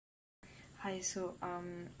Hi, so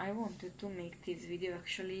I wanted to make this video.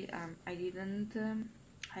 Actually, I didn't.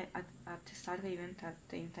 At the start, I didn't have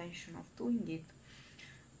the intention of doing it,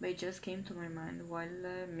 but it just came to my mind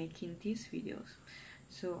while making these videos.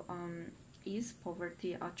 So, is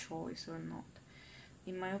poverty a choice or not?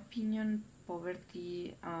 In my opinion,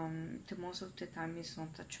 poverty, the most of the time, is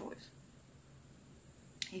not a choice.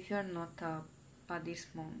 If you are not a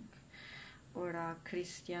Buddhist monk or a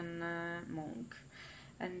Christian monk,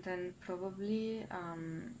 and then probably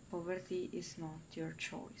poverty is not your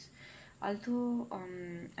choice. Although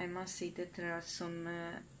I must say that there are some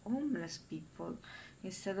homeless people,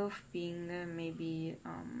 instead of being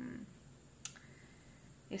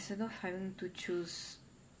instead of having to choose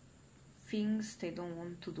things they don't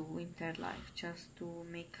want to do in their life just to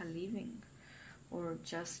make a living, or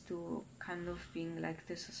just to kind of being like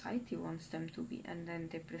the society wants them to be, and then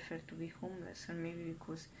they prefer to be homeless, or maybe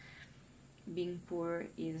because being poor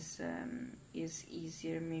is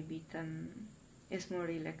easier maybe than, is more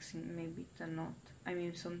relaxing maybe than not. I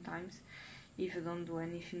mean, sometimes if you don't do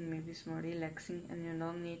anything, maybe it's more relaxing and you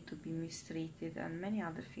don't need to be mistreated and many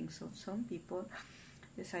other things. So some people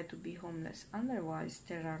decide to be homeless. Otherwise,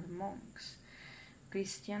 there are monks,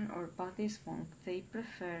 Christian or Buddhist monk. They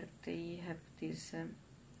have this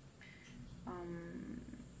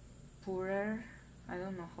poorer, I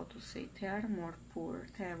don't know how to say, they are more poor,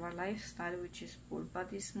 they have a lifestyle which is poor.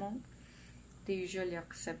 Buddhist monk, they usually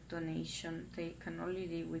accept donation, they can only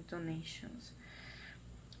live with donations,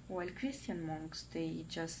 while Christian monks, they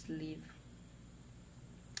just live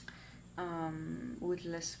with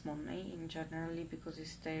less money in generally, because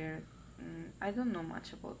it's their I don't know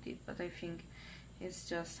much about it, but I think it's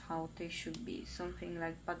just how they should be, something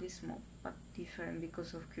like Buddhist monk, but different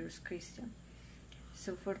because of course Christian.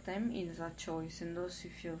 So for them it is a choice, and also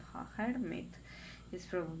if you're a hermit, it's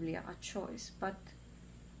probably a choice. But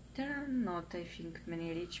there are not, I think, many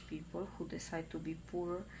rich people who decide to be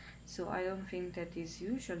poor, so I don't think that is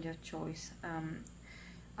usually a choice,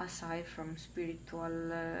 aside from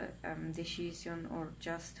spiritual decision or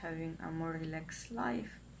just having a more relaxed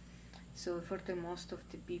life. So for the most of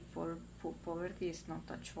the people, poverty is not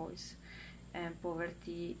a choice, and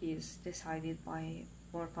poverty is decided by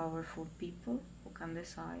more powerful people who can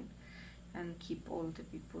decide and keep all the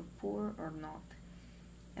people poor or not.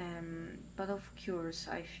 But of course,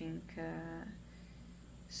 I think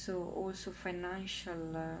so. Also, financial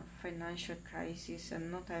crisis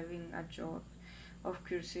and not having a job, of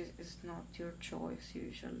course, is not your choice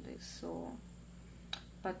usually. So,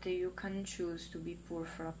 but you can choose to be poor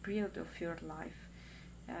for a period of your life,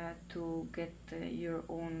 to get your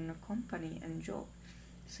own company and job.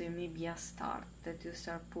 So it may be a start that you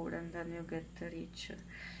start poor and then you get richer.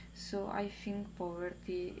 So I think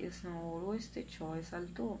poverty is not always the choice,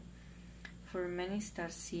 although for many star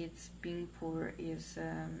seeds being poor is,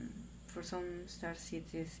 for some star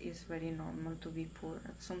seeds is very normal to be poor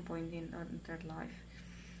at some point in their life,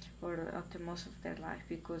 or at the most of their life,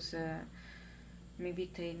 because maybe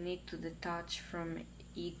they need to detach from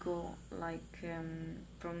ego, like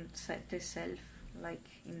from the self, like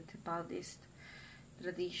in the Buddhist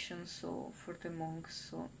tradition. So for the monks,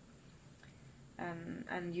 so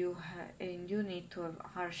and you need to have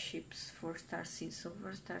hardships for starseed. So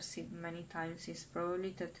for starseed, many times is probably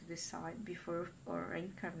that to decide before or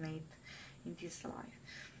reincarnate in this life.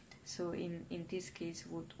 So in this case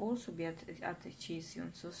would also be a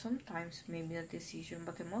decision. So sometimes maybe a decision,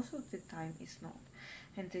 but most of the time it's not.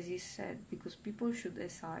 And this is sad, because people should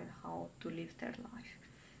decide how to live their life.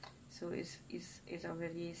 So it's a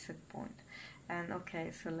very sad point. And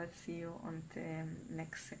okay, so let's see you on the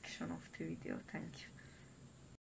next section of the video. Thank you.